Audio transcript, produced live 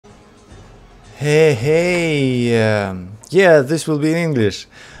Yeah, this will be in English.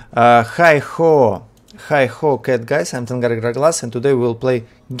 Hi-ho, cat guys, I'm Tangar iGroglaz, and today we'll play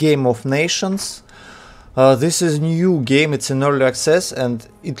Game of Nations. This is new game, it's in early access, and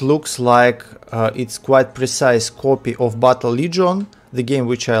it looks like it's quite precise copy of Battle Legion, the game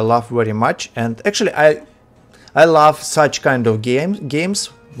which I love very much. And actually I love such kind of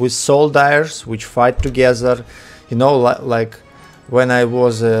games with soldiers which fight together, you know, like when I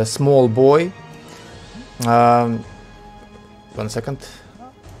was a small boy. 1 second,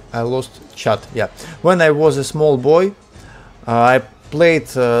 I lost chat. Yeah, when I was a small boy, I played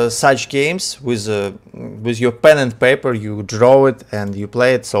such games with your pen and paper. You draw it and you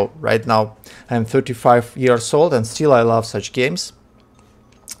play it. So right now I'm 35 years old and still I love such games.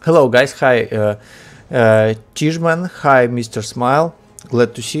 Hello guys, hi Tishman, hi Mr. Smile,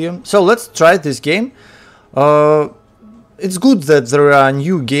 glad to see you. So let's try this game. It's good that there are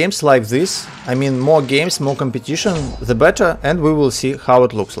new games like this. I mean, more games, more competition, the better, and we will see how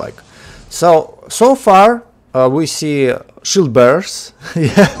it looks like. So far we see shield bearers.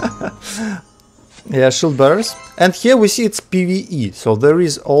 Yeah, shield bearers, and here we see it's PvE, so there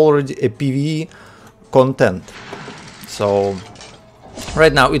is already a PvE content. So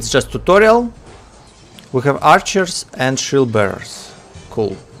right now it's just tutorial. We have archers and shield bearers.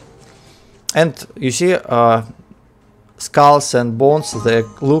 Cool. And you see skulls and bones, they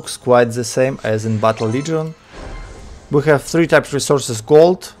looks quite the same as in Battle Legion. We have 3 types of resources: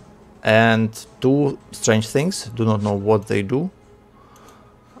 gold and 2 strange things. Do not know what they do.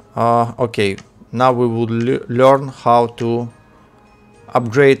 Okay, now we will learn how to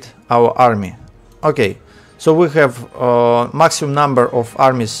upgrade our army. Okay, so we have maximum number of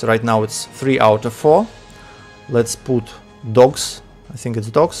armies right now. It's 3 out of 4. Let's put dogs. I think it's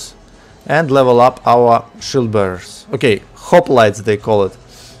dogs. And level up our shield bearers. Okay, hoplites they call it.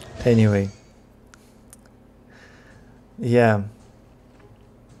 Anyway. Yeah.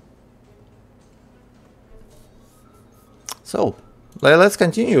 So, let's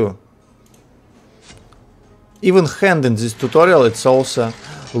continue. Even hand in this tutorial, it's also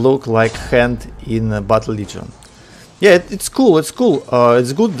look like hand in Battle Legion. Yeah, it's cool, it's cool.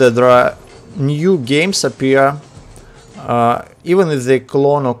 It's good that there are new games appear. Even if they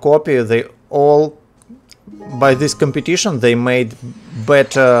clone or copy, they all, by this competition, they made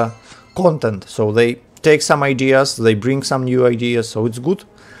better content. So they take some ideas, they bring some new ideas, so it's good.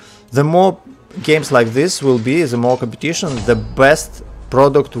 The more games like this will be, the more competition, the best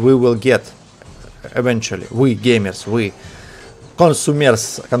product we will get eventually. We gamers, we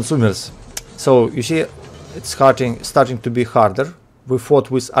consumers. So you see, it's starting to be harder. We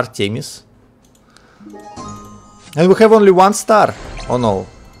fought with Artemis. And we have only 1 star. Oh no.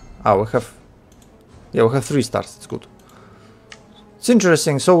 We have 3 stars. It's good. It's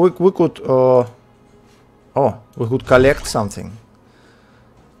interesting. So we could we could collect something.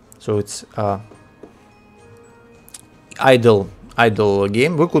 So it's idle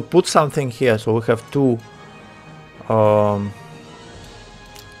game. We could put something here. So we have 2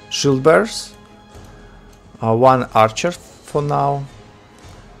 shield bearers, 1 archer for now,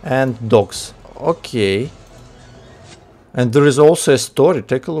 and dogs. Okay. And there is also a story,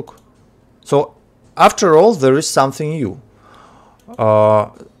 take a look. So, after all, there is something new.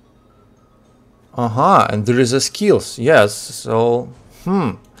 And there is a skills, yes, so,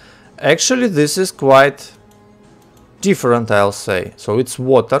 Actually, this is quite different, I'll say. So, it's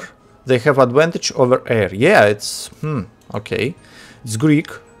water, they have advantage over air. Yeah, it's, okay. It's Greek,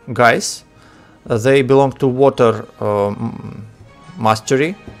 guys. They belong to water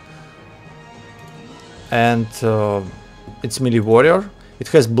mastery. And it's melee warrior. It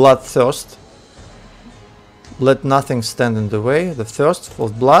has bloodthirst. Let nothing stand in the way. The thirst for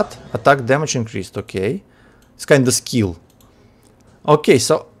blood. Attack damage increased. Okay. It's kind of skill. Okay,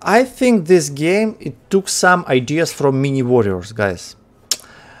 so I think this game, it took some ideas from mini warriors, guys.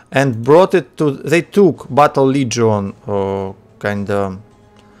 And brought it to... They took Battle Legion kind of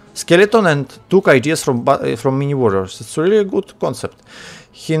skeleton and took ideas from mini warriors. It's really a good concept.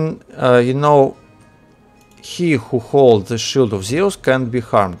 You know... He who holds the shield of Zeus can't be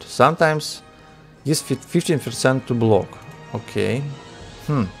harmed. Sometimes gives 15% to block. Okay.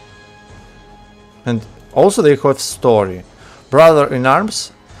 And also they have story. Brother in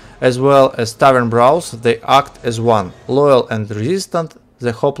arms, as well as tavern brawls, they act as one. Loyal and resistant,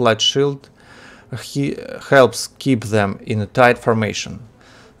 the hoplite shield helps keep them in a tight formation.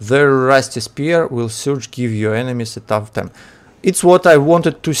 Their rusty spear will surge give your enemies a tough time. It's what I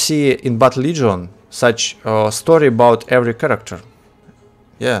wanted to see in Battle Legion. Such a story about every character.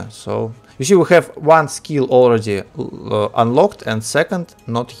 Yeah, so you see we have 1 skill already unlocked and 2nd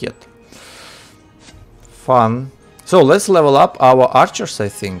not yet. fun. So let's level up our archers, I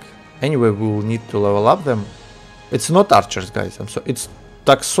think. Anyway, we will need to level up them. It's not archers, guys. It's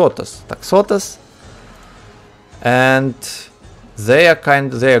taxotas. Taxotas. And they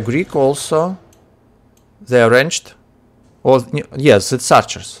are Greek also. They are ranged. Oh, yes, it's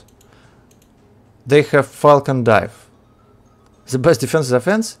archers. They have Falcon Dive. The best defense is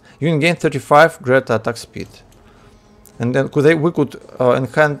offense. You can gain 35 great attack speed. And then we could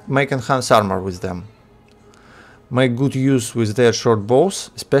make enhanced armor with them. Make good use with their short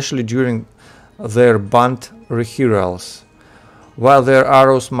bows, especially during their band rehearsals. While their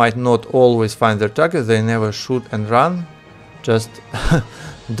arrows might not always find their target, they never shoot and run. Just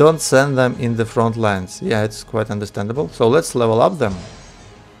don't send them in the front lines. Yeah, it's quite understandable. So let's level up them.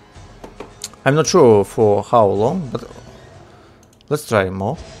 I'm not sure for how long, but let's try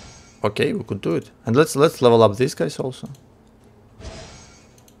more. Okay, we could do it. And let's level up these guys also.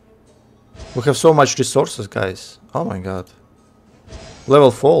 We have so much resources, guys. Oh my god.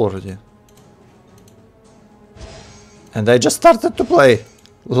 Level 4 already. And I just started to play.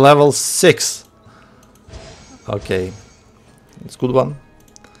 Level 6. Okay. It's a good one.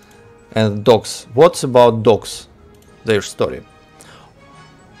 And dogs. What's about dogs? Their story.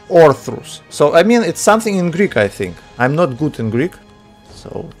 Orthrus. So, I mean, it's something in Greek, I think. I'm not good in Greek.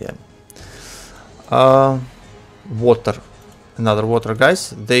 So, yeah. Water. Another water,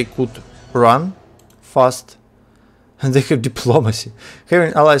 guys. They could run fast. And they have diplomacy.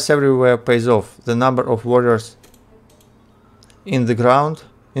 Having allies everywhere pays off. The number of warriors in the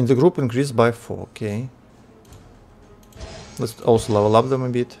group increased by 4. Okay. Let's also level up them a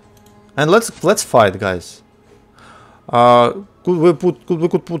bit. And let's fight, guys. Could we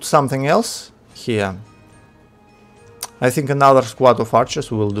put something else here? I think another squad of archers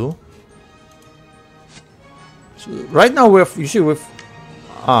will do. So right now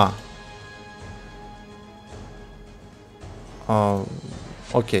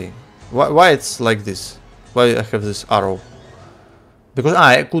okay. Why it's like this? Why I have this arrow? Because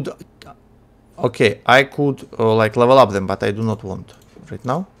I could. Okay, I could like level up them, but I do not want right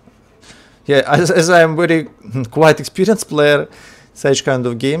now. Yeah, as I am very quite experienced player, such kind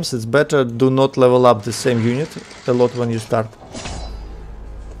of games, it's better do not level up the same unit a lot when you start.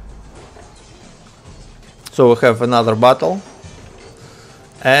 So we have another battle,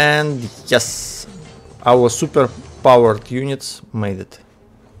 and yes, our super powered units made it.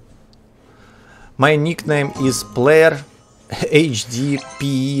 My nickname is player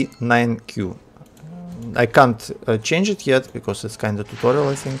HDPE9Q. I can't change it yet because it's kind of tutorial,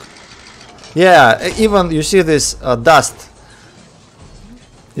 I think. Yeah, even you see this dust.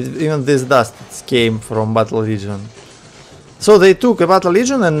 Even this dust came from Battle Legion. So they took a Battle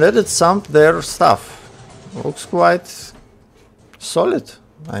Legion and added some their stuff. Looks quite solid.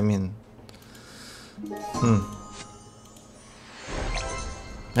 I mean,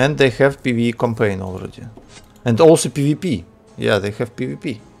 and they have PvE campaign already, and also PvP. Yeah, they have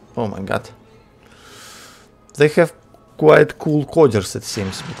PvP. Oh my god. They have quite cool coders, it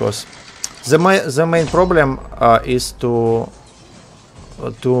seems, because the main problem is to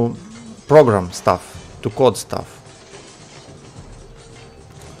program stuff, to code stuff.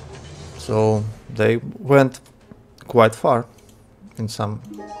 So they went quite far in some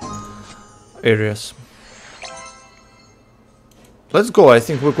areas. Let's go. I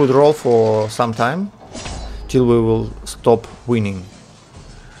think we could roll for some time till we will stop winning.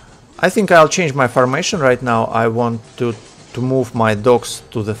 I think I'll change my formation right now. I want to move my dogs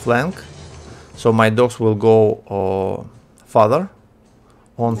to the flank, so my dogs will go farther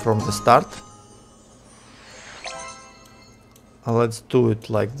on from the start. Let's do it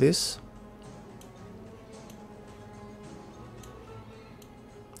like this.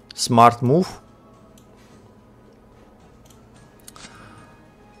 Smart move.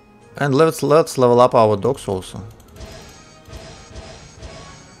 And let's level up our dogs also.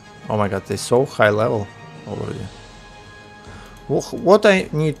 Oh my god, they're so high level already. What I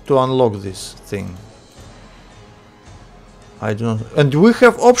need to unlock this thing? I do not. And we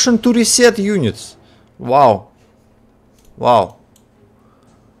have option to reset units. Wow. Wow.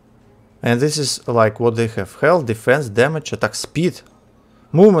 And this is like what they have: health, defense, damage, attack speed,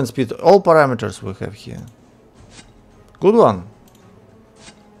 movement speed, all parameters we have here. Good one.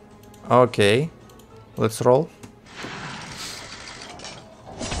 Okay, let's roll.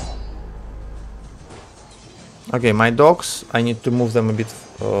 Okay, my dogs, I need to move them a bit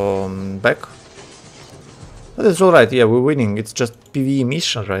back. But it's alright, yeah, we're winning. It's just PvE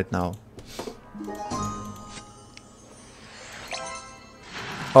mission right now.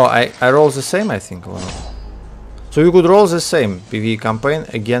 Oh, I roll the same, I think, or not? So you could roll the same PvE campaign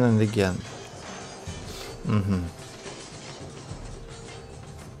again and again. Mm-hmm.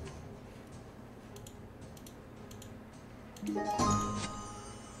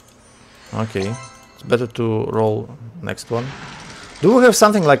 Okay, it's better to roll next one. Do we have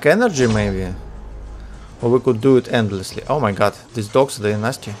something like energy maybe? Or we could do it endlessly. Oh my god, these dogs, they're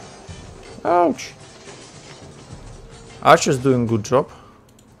nasty. Ouch. Archer's doing good job.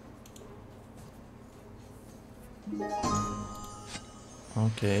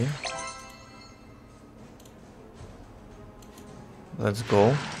 Okay. Let's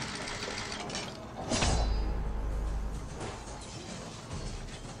go.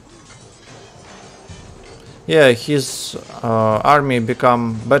 Yeah, his army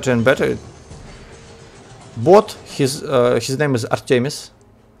become better and better. Bot, his name is Artemis.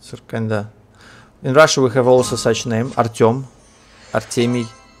 So kinda. In Russia we have also such name, Artyom, Artemy.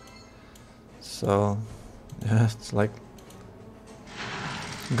 So yeah, it's like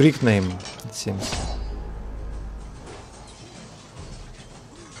Greek name, it seems.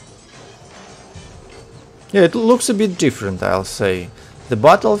 Yeah, it looks a bit different, I'll say. The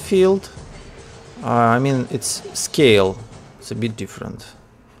battlefield, I mean, its scale, it's a bit different.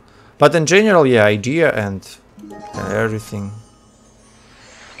 But in general, yeah, idea and everything.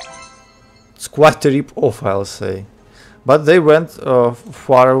 It's quite a rip-off, I'll say. But they went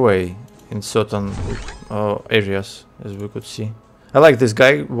far away in certain areas, as we could see. I like this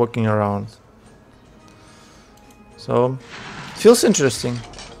guy walking around. So, feels interesting.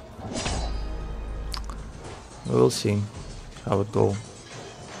 We'll see how it goes.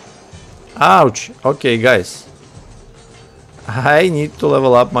 Ouch! Okay, guys. I need to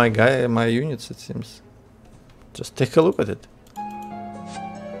level up my units, it seems. Just take a look at it.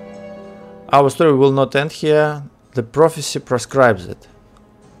 Our story will not end here. The prophecy prescribes it.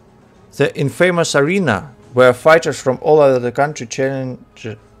 The infamous arena where fighters from all over the country challenge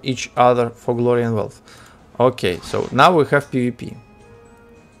each other for glory and wealth. Okay, so now we have PvP.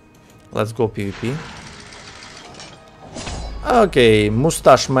 Let's go PvP. Okay,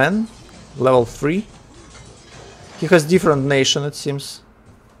 Mustache Man, level 3. He has different nation, it seems.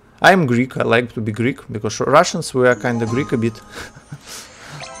 I'm Greek, I like to be Greek, because Russians were kinda Greek a bit.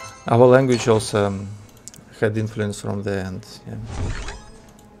 Our language also had influence from there, and yeah.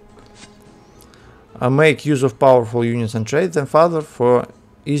 Make use of powerful units and trade them further for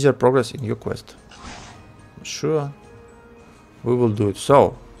easier progress in your quest. Sure, we will do it.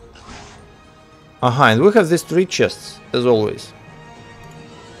 So, and we have these 3 chests, as always.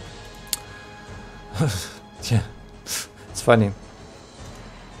 Yeah, it's funny.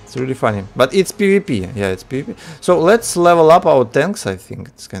 It's really funny. But it's PvP. Yeah, it's PvP. So let's level up our tanks, I think.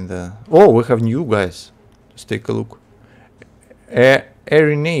 It's kinda... Oh, we have new guys. Let's take a look.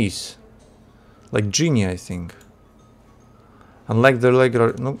 Arenes. Like Genie, I think. Unlike the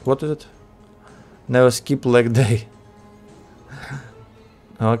regular... No, what is it? Never skip leg day.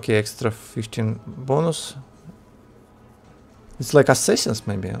 Okay, extra 15 bonus. It's like assassins,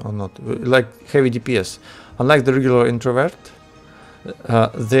 maybe, or not. Like heavy DPS. Unlike the regular introvert,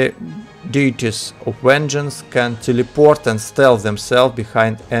 the deities of vengeance can teleport and stealth themselves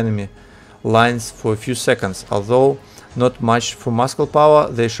behind enemy lines for a few seconds. Although not much for muscle power,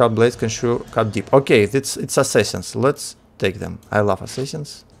 their sharp blades can sure cut deep. Okay, it's assassins. Let's take them. I love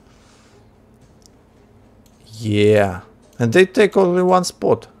assassins. Yeah. And they take only 1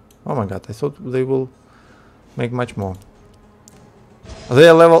 spot. Oh my god, I thought they will make much more. They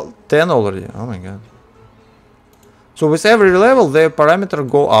are level 10 already. Oh my god. So with every level their parameter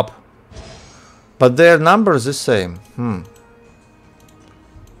go up. But their number is the same.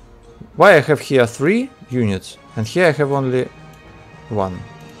 Why I have here 3 units and here I have only 1?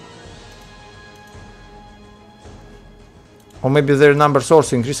 Or maybe their numbers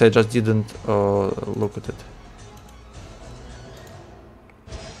also increase, I just didn't look at it.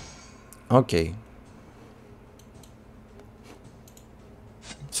 Okay.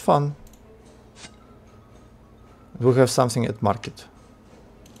 It's fun. We have something at market.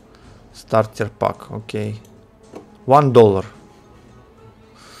 Starter pack, okay. $1.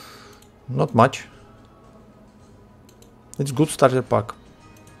 Not much. It's good starter pack.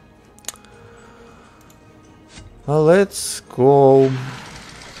 Let's go.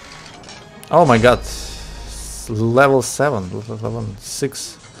 Oh my god. Level 7, level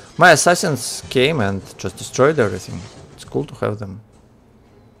 6. My assassins came and just destroyed everything. It's cool to have them.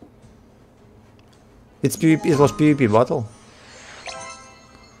 It's PvP, it was PvP battle.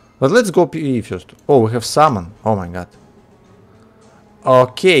 But let's go PvE first. Oh, we have summon. Oh my god.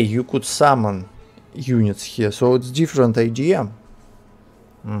 Okay, you could summon units here, so it's different idea.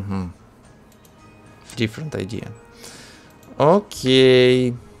 Different idea.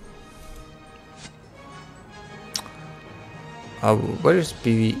 Okay. Where is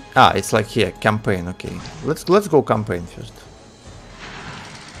PV? Ah, it's like here, campaign. Okay, let's go campaign first.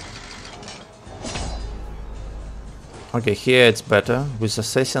 Okay, here it's better. With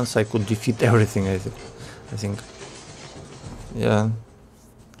assassins, I could defeat everything. I think. Yeah.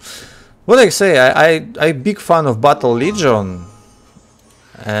 What I say, I big fan of Battle Legion,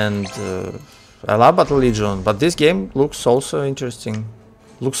 and I love Battle Legion. But this game looks also interesting.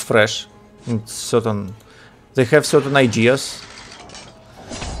 Looks fresh. In certain, they have certain ideas.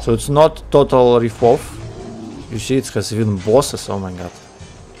 So it's not total riff-off. You see, it has even bosses. Oh my god.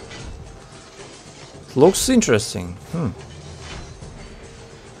 It looks interesting.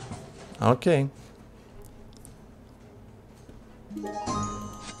 Okay.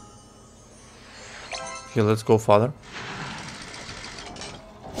 Okay, let's go further.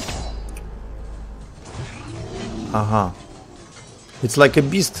 It's like a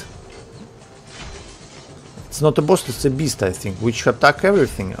beast. It's not a boss, it's a beast, I think, which attack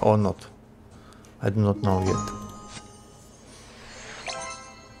everything or not. I do not know yet.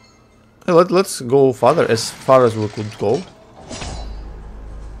 Let's go further, as far as we could go.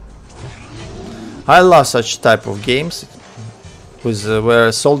 I love such type of games with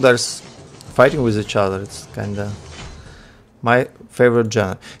where soldiers fighting with each other. It's kinda my favorite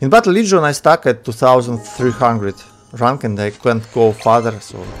genre. In Battle Legion I stuck at 2300 rank and I can't go further,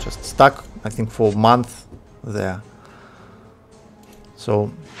 so just stuck I think for a month there.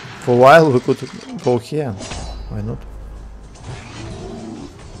 So for a while we could go here. Why not?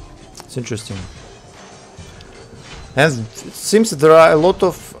 It's interesting. And it seems that there are a lot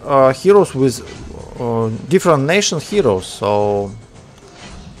of heroes with different nation heroes, so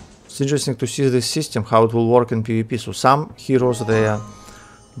it's interesting to see this system, how it will work in PvP. So some heroes, they are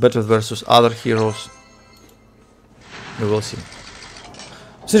better versus other heroes. We will see.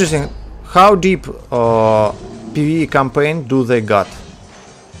 It's interesting, how deep PvE campaign do they got?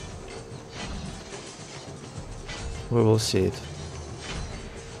 We will see it.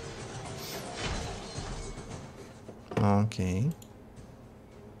 Okay.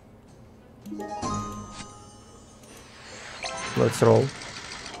 Let's roll.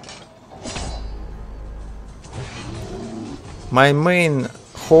 My main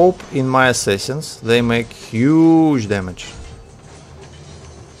hope in my assassins, they make huge damage.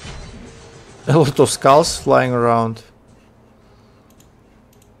 A lot of skulls flying around.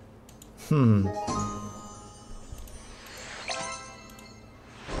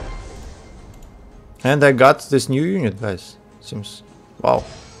 And I got this new unit, guys. Seems, wow,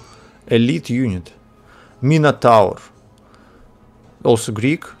 elite unit. Minotaur. Also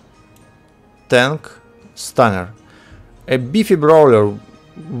Greek. Tank. Stunner. A beefy brawler.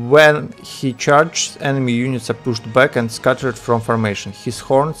 When he charged, enemy units are pushed back and scattered from formation. His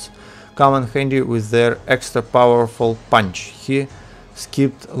horns come in handy with their extra powerful punch. He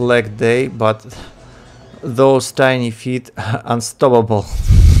skipped leg day, but those tiny feet unstoppable.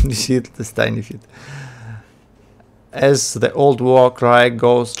 You see it, this tiny feet. As the old war cry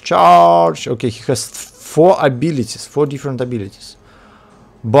goes, charge! Okay, he has four different abilities.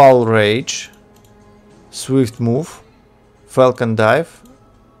 Ball Rage, Swift Move, Falcon Dive,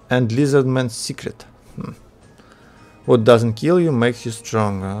 and Lizardman's Secret. What doesn't kill you makes you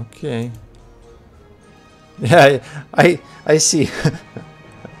stronger. Okay. Yeah, I see.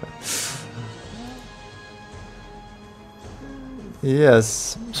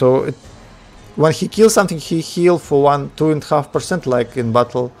 Yes. So when he kills something, he heals for 2.5%, like in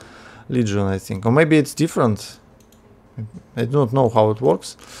Battle Legion, I think. Or maybe it's different. I do not know how it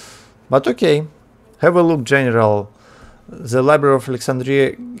works. But okay. Have a look, General. The Library of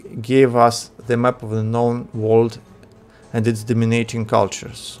Alexandria gave us the map of the known world and its dominating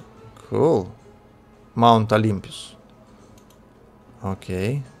cultures. Cool. Mount Olympus.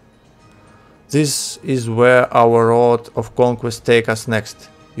 Okay. This is where our road of conquest takes us next.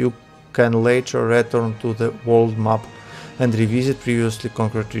 You can later return to the world map and revisit previously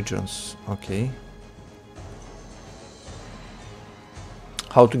conquered regions. Okay.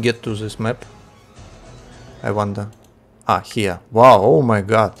 How to get to this map? I wonder. Ah, here. Wow, oh my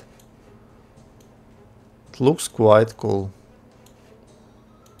god. It looks quite cool.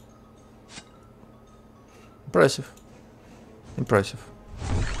 Impressive. Impressive.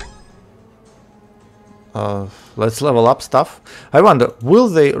 Let's level up stuff. I wonder, will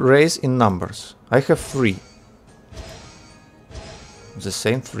they raise in numbers? I have 3. The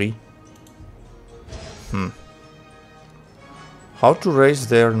same 3. How to raise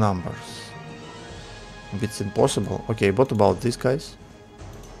their numbers? It's impossible. Okay, what about these guys?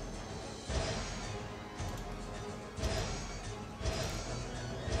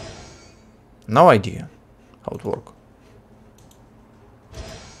 No idea how it works.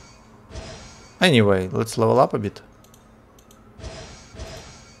 Anyway, let's level up a bit.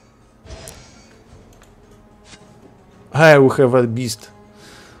 Hey, we have a beast.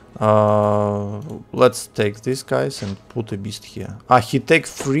 Let's take these guys and put a beast here. Ah, he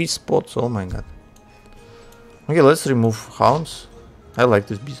takes 3 spots. Oh my god. Okay, let's remove hounds. I like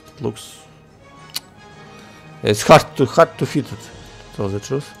this beast. It looks. It's hard to fit it. To tell the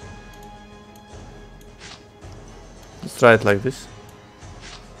truth. Let's try it like this.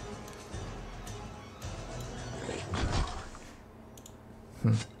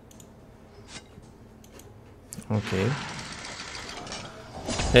 Okay.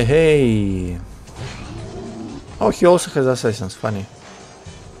 Hey, hey. Oh, he also has assassins. Funny.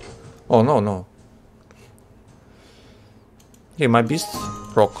 Oh, no, no. Okay, my beast,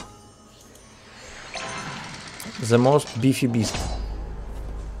 rock. The most beefy beast.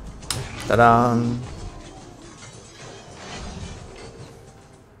 Ta-da!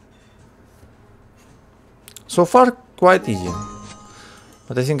 So far, quite easy.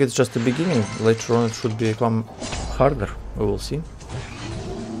 But I think it's just the beginning. Later on, it should become harder. We will see.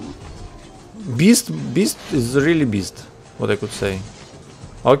 Beast is really beast. What I could say.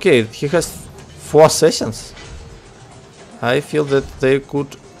 Okay, he has 4 assassins. I feel that they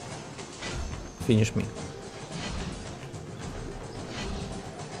could finish me.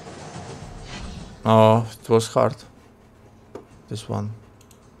 Oh, it was hard. This one.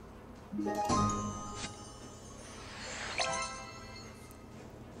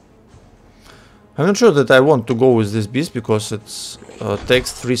 I'm not sure that I want to go with this beast because it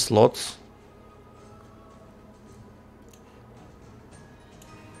takes 3 slots.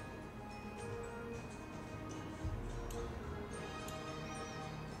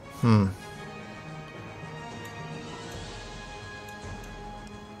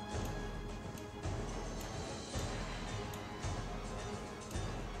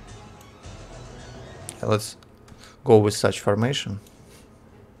 Let's go with such formation.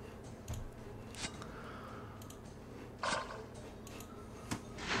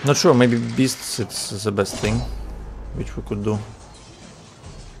 Not sure, maybe beasts it's the best thing which we could do.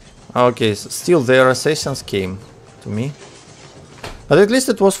 Okay, so still their assassins came to me. But at least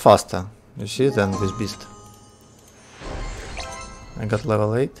it was faster, you see, than this beast. I got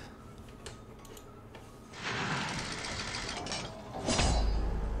level 8.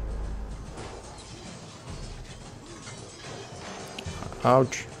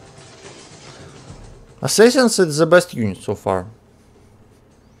 Ouch. Assassins is the best unit so far.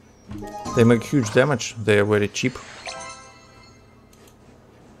 They make huge damage, they are very cheap.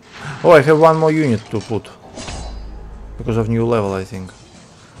 Oh, I have one more unit to put. Because of new level, I think.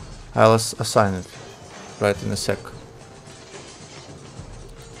 I'll assign it right in a sec.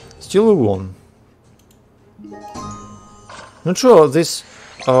 Still we won. Not sure, this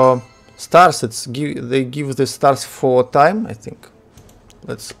stars, they give the stars for time, I think.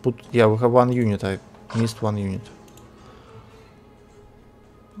 Let's put, yeah, we have 1 unit, I missed 1 unit.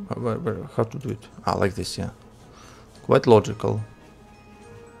 How to do it? Ah, like this, yeah. Quite logical.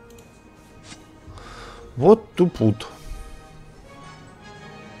 What to put?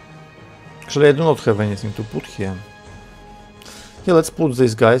 Actually, I do not have anything to put here. Yeah, let's put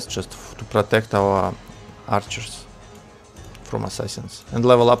these guys just to protect our archers from assassins and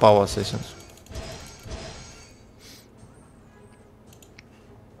level up our assassins.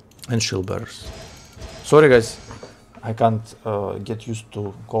 And shield bearers. Sorry guys, I can't get used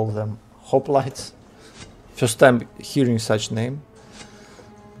to call them hoplites. First time hearing such name.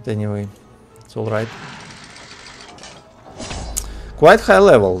 But anyway, it's alright. Quite high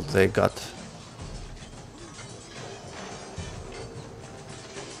level they got.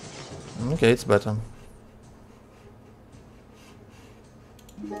 Okay, it's better.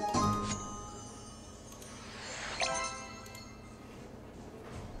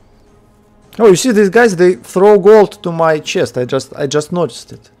 Oh, you see these guys, they throw gold to my chest. I just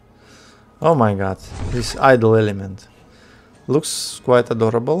noticed it. Oh my god, this idle element. Looks quite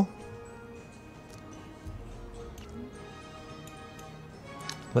adorable.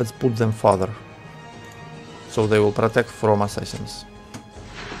 Let's put them further. So they will protect from assassins.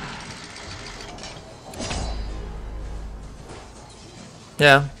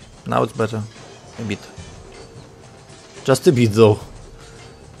 Yeah, now it's better. A bit. Just a bit though.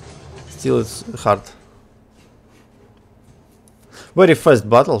 Still it's hard. Very fast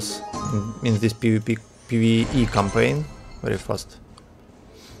battles in this PvE campaign. Very fast.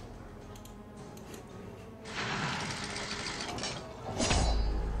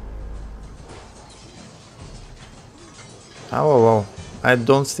 Oh wow. I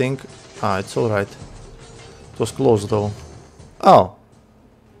don't think... Ah, it's alright. It was close though. Oh.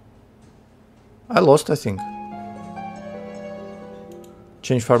 I lost, I think.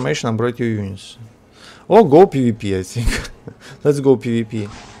 Change formation, upgrade your units. Oh, go PvP, I think. Let's go PvP.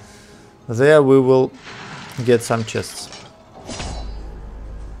 There we will get some chests.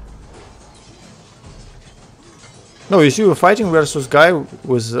 No, you see, we're fighting versus guy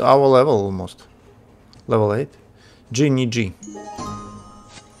with our level almost. Level 8. G.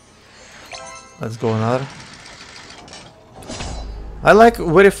 Let's go another. I like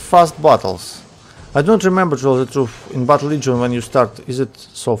very fast battles. I don't remember, to tell the truth, in Battle Legion when you start, is it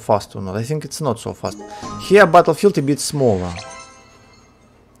so fast or not? I think it's not so fast. Here battlefield a bit smaller.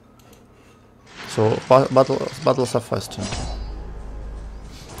 So battles are faster.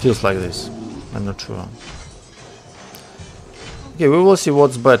 Feels like this. I'm not sure. Okay, we will see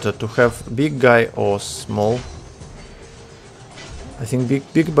what's better, to have big guy or small. I think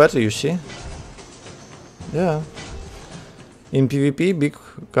big better, you see? Yeah. In PvP, big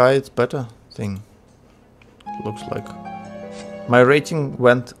guy it's better thing. Looks like. My rating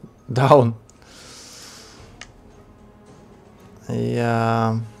went down.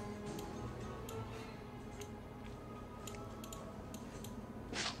 Yeah.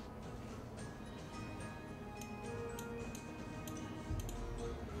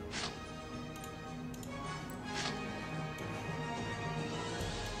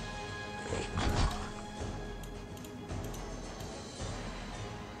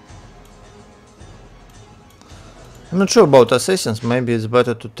 I'm not sure about assassins, maybe it's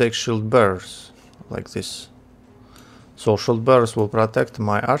better to take shield bearers, like this. So shield bearers will protect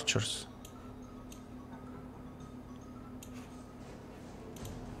my archers.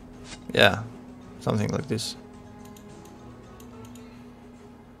 Yeah, something like this.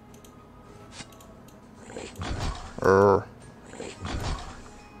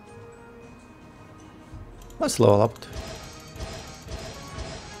 Let's level up.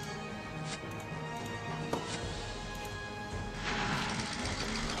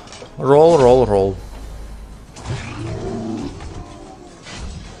 Roll.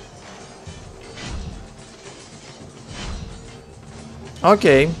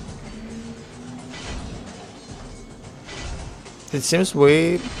 Okay. It seems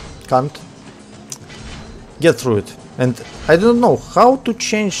we can't get through it. And I don't know how to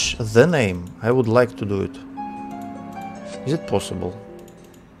change the name. I would like to do it. Is it possible?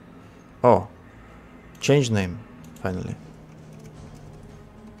 Oh. Change name, finally.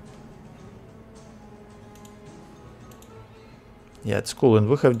 Yeah, it's cool, and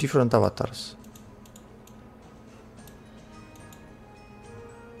we have different avatars.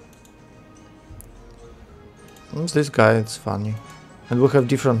 This guy, it's funny. And we have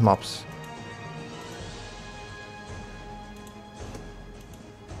different maps.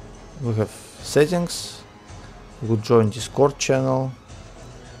 We have settings. We'll join Discord channel.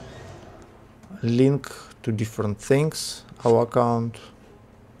 Link to different things. Our account.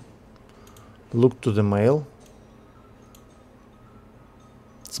 Look to the mail.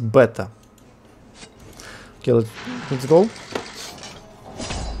 It's beta. Okay, let's go.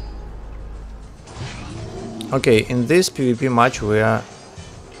 Okay, in this PvP match we are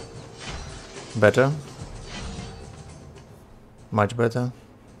better. Much better.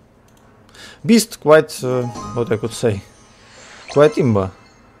 Beast quite, what I could say, quite imba.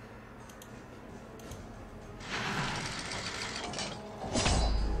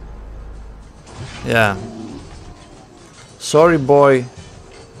 Yeah. Sorry boy.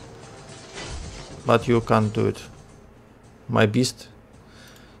 But you can't do it. My beast,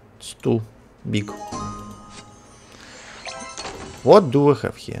 it's too big. What do we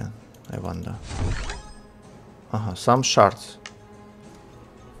have here? I wonder. Some shards.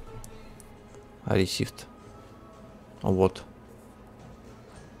 I received. Or what?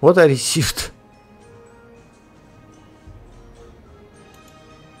 What I received?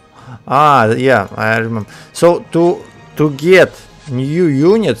 Yeah, I remember. So to get new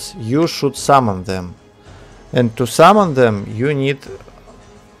units, you should summon them, and to summon them you need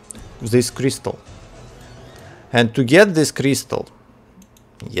this crystal, and to get this crystal,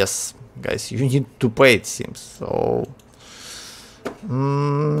 yes guys, you need to pay, it seems. So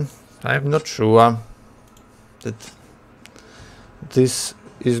I'm not sure that this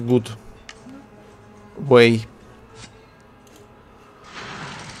is good way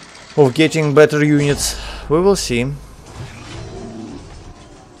of getting better units. We will see.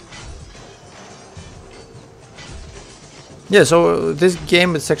 Yeah, so this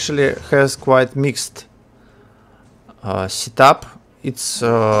game it's actually has quite mixed setup. It's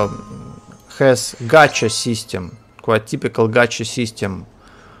has gacha system, quite typical gacha system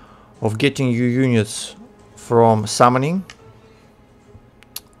of getting your units from summoning.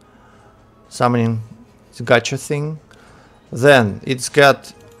 summoning gacha thing. Then it's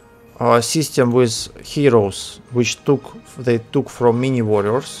got a system with heroes which they took from mini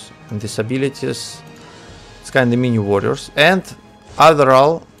warriors, and these abilities, it's kind of mini warriors, and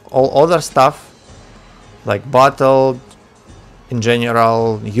all other stuff like battle in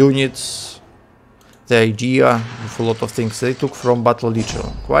general, units, the idea of a lot of things they took from Battle Legion.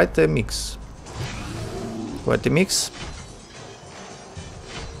 Quite a mix. Quite a mix.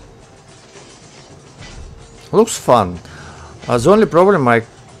 Looks fun. The only problem I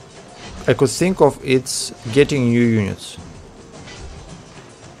could think of is getting new units.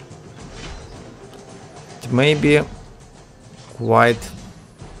 It may be quite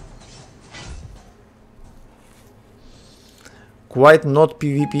not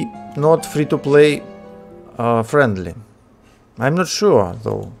PvP, not free to play friendly. I'm not sure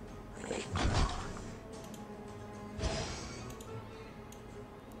though.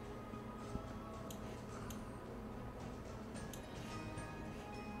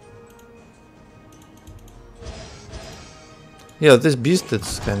 Yeah, this beast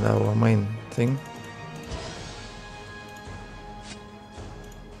is kind of our main thing.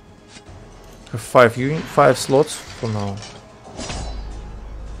 Have 5 slots for now.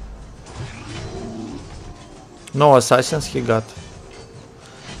 No assassins he got.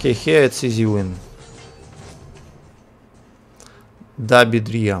 Okay, here it's easy win.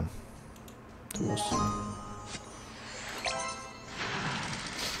 Dabidria.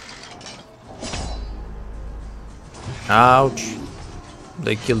 Ouch.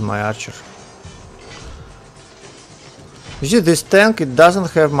 They killed my archer. You see, this tank, it doesn't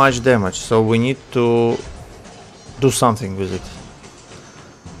have much damage, so we need to do something with it.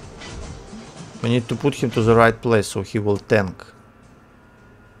 We need to put him to the right place so he will tank.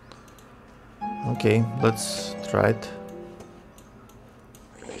 Okay, let's try it.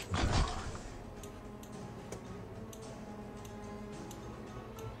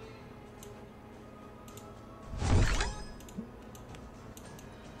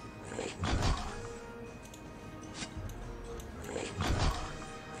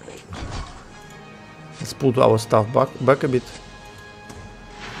 Let's put our stuff back a bit.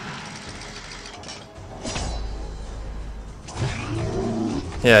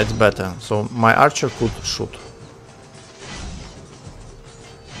 Yeah, it's better. So my archer could shoot.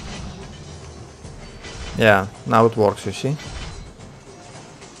 Yeah, now it works, you see.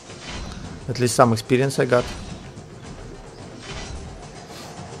 At least some experience I got.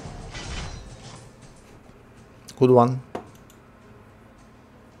 Good one.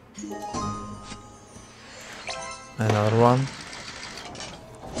 Another one.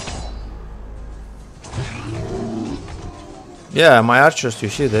 Yeah, my archers, you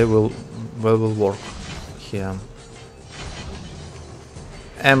see, they will work here.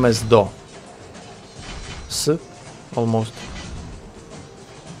 MS-DO. Almost.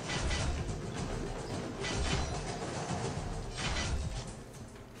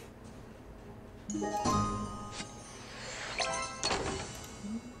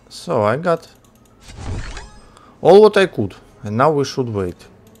 So I got all what I could, and now we should wait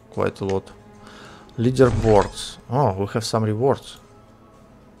quite a lot. Leaderboards. Oh, we have some rewards.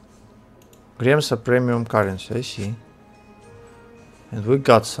 Grams are premium currency, I see. And we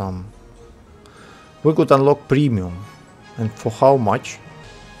got some. We could unlock premium. And for how much?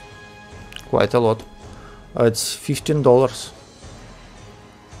 Quite a lot. It's $15.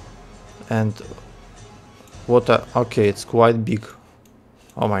 And what okay, it's quite big.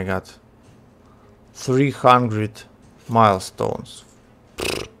 Oh my god. 300 milestones.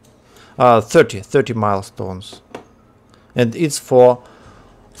 30 milestones. And it's for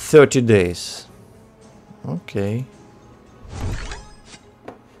 30 days. Okay.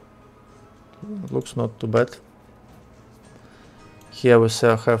 Looks not too bad. Here we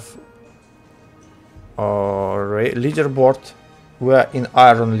still have a leaderboard. We are in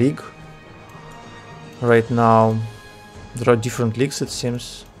Iron League. Right now there are different leagues, it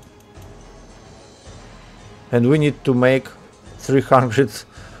seems. And we need to make 300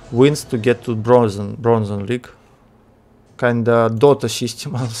 wins to get to Bronze League. Kinda Dota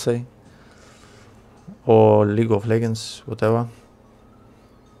system, I'll say. Or League of Legends, whatever.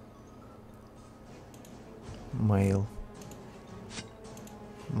 Mail.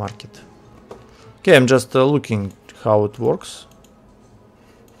 Market. Okay, I'm just looking how it works.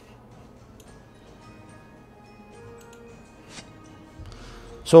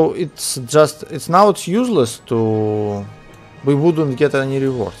 So it's useless to... We wouldn't get any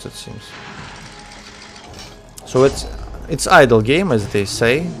rewards, it seems. So it's idle game, as they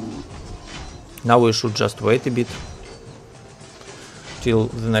say. Now we should just wait a bit. till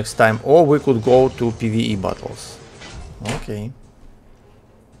the next time, or we could go to PvE battles. Okay.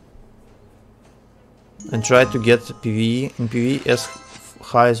 And try to get PvE as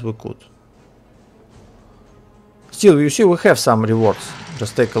high as we could. Still, you see, we have some rewards.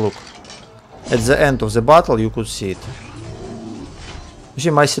 Just take a look. At the end of the battle, you could see it. You see,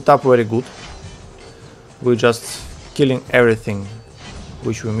 my setup very good. We're just killing everything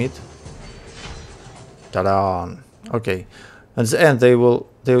which we meet. Ta-da! Okay. At the end,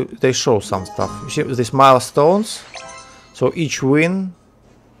 they show some stuff. You see, these milestones. So each win,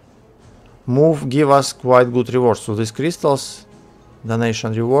 move, give us quite good rewards. So these crystals,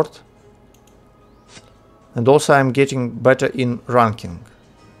 donation reward. And also I'm getting better in ranking.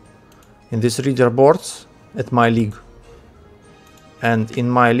 In these leaderboards at my league. And in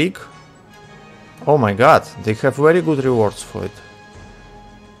my league, oh my god, they have very good rewards for it.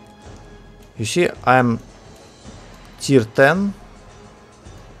 You see, I'm tier 10.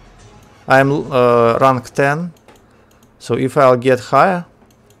 I'm rank 10. So if I'll get higher,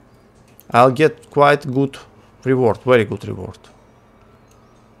 I'll get quite good reward, very good reward.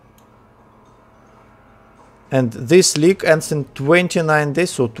 And this league ends in 29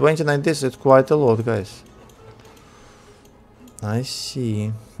 days, so 29 days is quite a lot, guys. I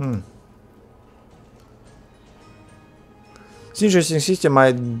see. It's interesting system.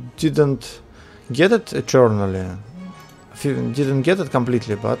 I didn't get it eternally. Didn't get it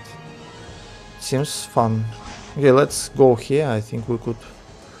completely, but it seems fun. Okay, let's go here. I think we could.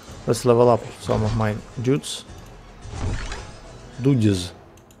 Let's level up some of my dudes.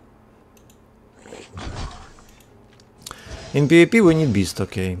 In PvP we need beast,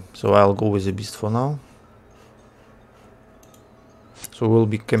 okay. So I'll go with the beast for now. So we'll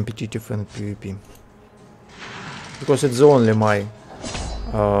be competitive in PvP. Because it's only my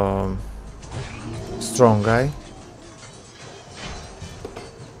strong guy.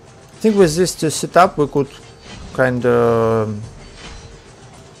 I think with this setup we could kind of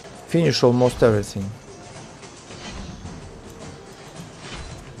finish almost everything.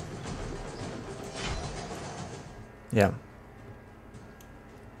 Yeah.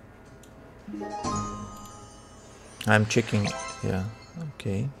 I'm checking. Yeah.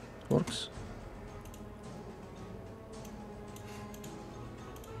 Okay. Works.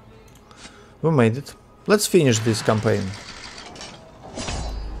 We made it. Let's finish this campaign.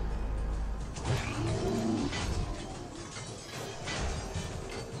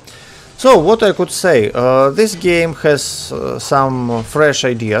 So what I could say, this game has some fresh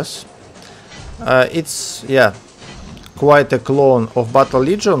ideas. It's quite a clone of Battle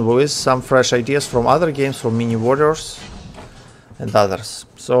Legion with some fresh ideas from other games, from Mini Warriors and others.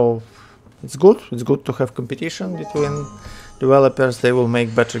 So it's good. It's good to have competition between developers. They will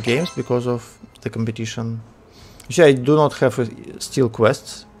make better games because of the competition. Actually, I do not have still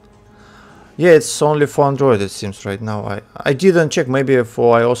quests. Yeah, it's only for Android, it seems, right now. I didn't check, maybe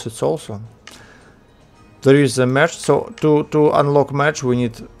for iOS it's also. There is a match, so to unlock match we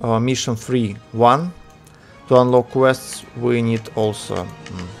need mission 3-1. To unlock quests we need also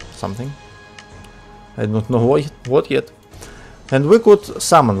something. I don't know what yet. And we could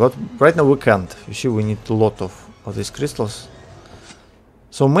summon, but right now we can't. You see, we need a lot of these crystals.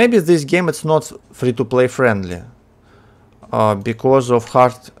 So maybe this game it's not free-to-play friendly. Because of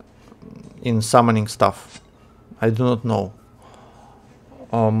hard in summoning stuff. I do not know.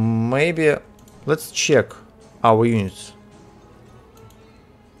 Maybe let's check our units.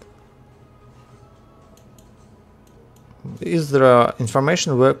 Is there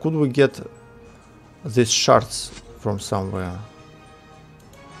information where could we get these shards from somewhere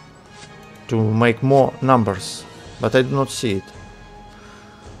to make more numbers? But I do not see it.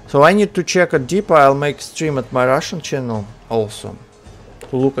 So I need to check it deeper. I'll make stream at my Russian channel also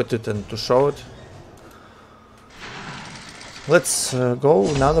to look at it and to show it. Let's go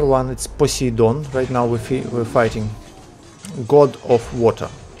another one. It's Poseidon. Right now we're fighting god of water,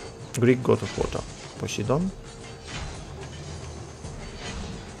 Greek god of water, Poseidon.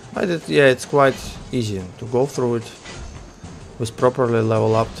 But yeah, it's quite easy to go through it with properly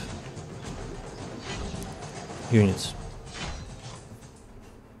level up units.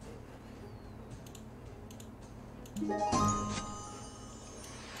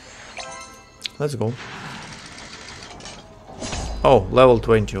 Let's go. Oh, level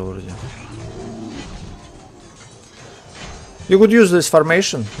 20 already. You could use this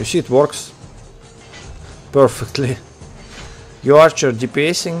formation. You see, it works perfectly. Your archer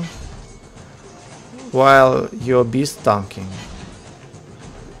DPSing while your beast tanking.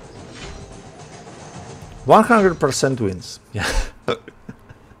 100% wins. Yeah.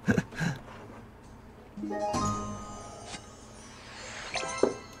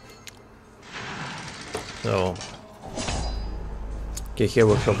 Okay, here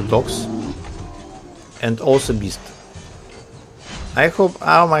we have dogs. And also beast. I hope...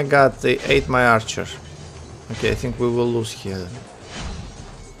 Oh my god, they ate my archer. Okay, I think we will lose here.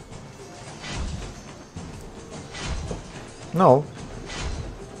 No.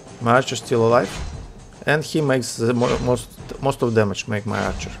 My archer's still alive. And he makes the most of damage, make my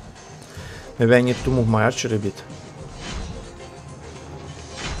archer. Maybe I need to move my archer a bit.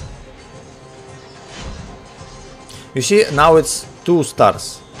 You see, now it's 2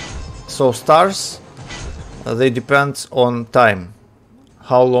 stars. So stars, they depend on time.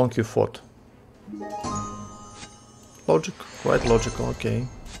 How long you fought. Logic, quite logical, okay.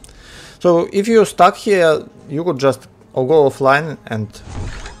 So if you're stuck here, you could just go offline and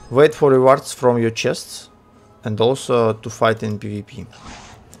wait for rewards from your chests. And also to fight in PvP.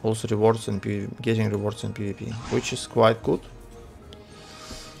 Also rewards and getting rewards in PvP, which is quite good.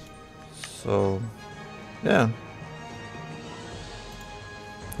 So, yeah.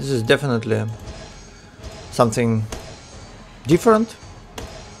 This is definitely something different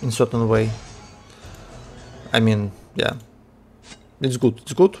in certain way. I mean, yeah, it's good.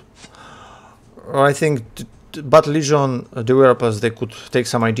 It's good. I think Battle Legion developers, they could take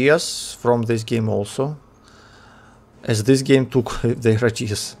some ideas from this game also, as this game took their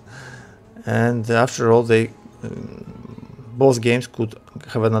ideas, and after all, they both games could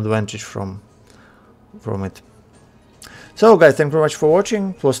have an advantage from it. So guys, thank you very much for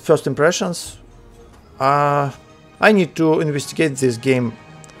watching. It was first impressions. I need to investigate this game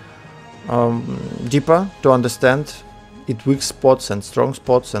deeper to understand its weak spots and strong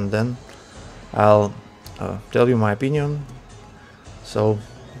spots, and then I'll tell you my opinion. So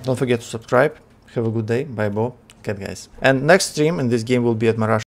don't forget to subscribe. Have a good day. Bye bye, cat guys. And next stream in this game will be at Marash.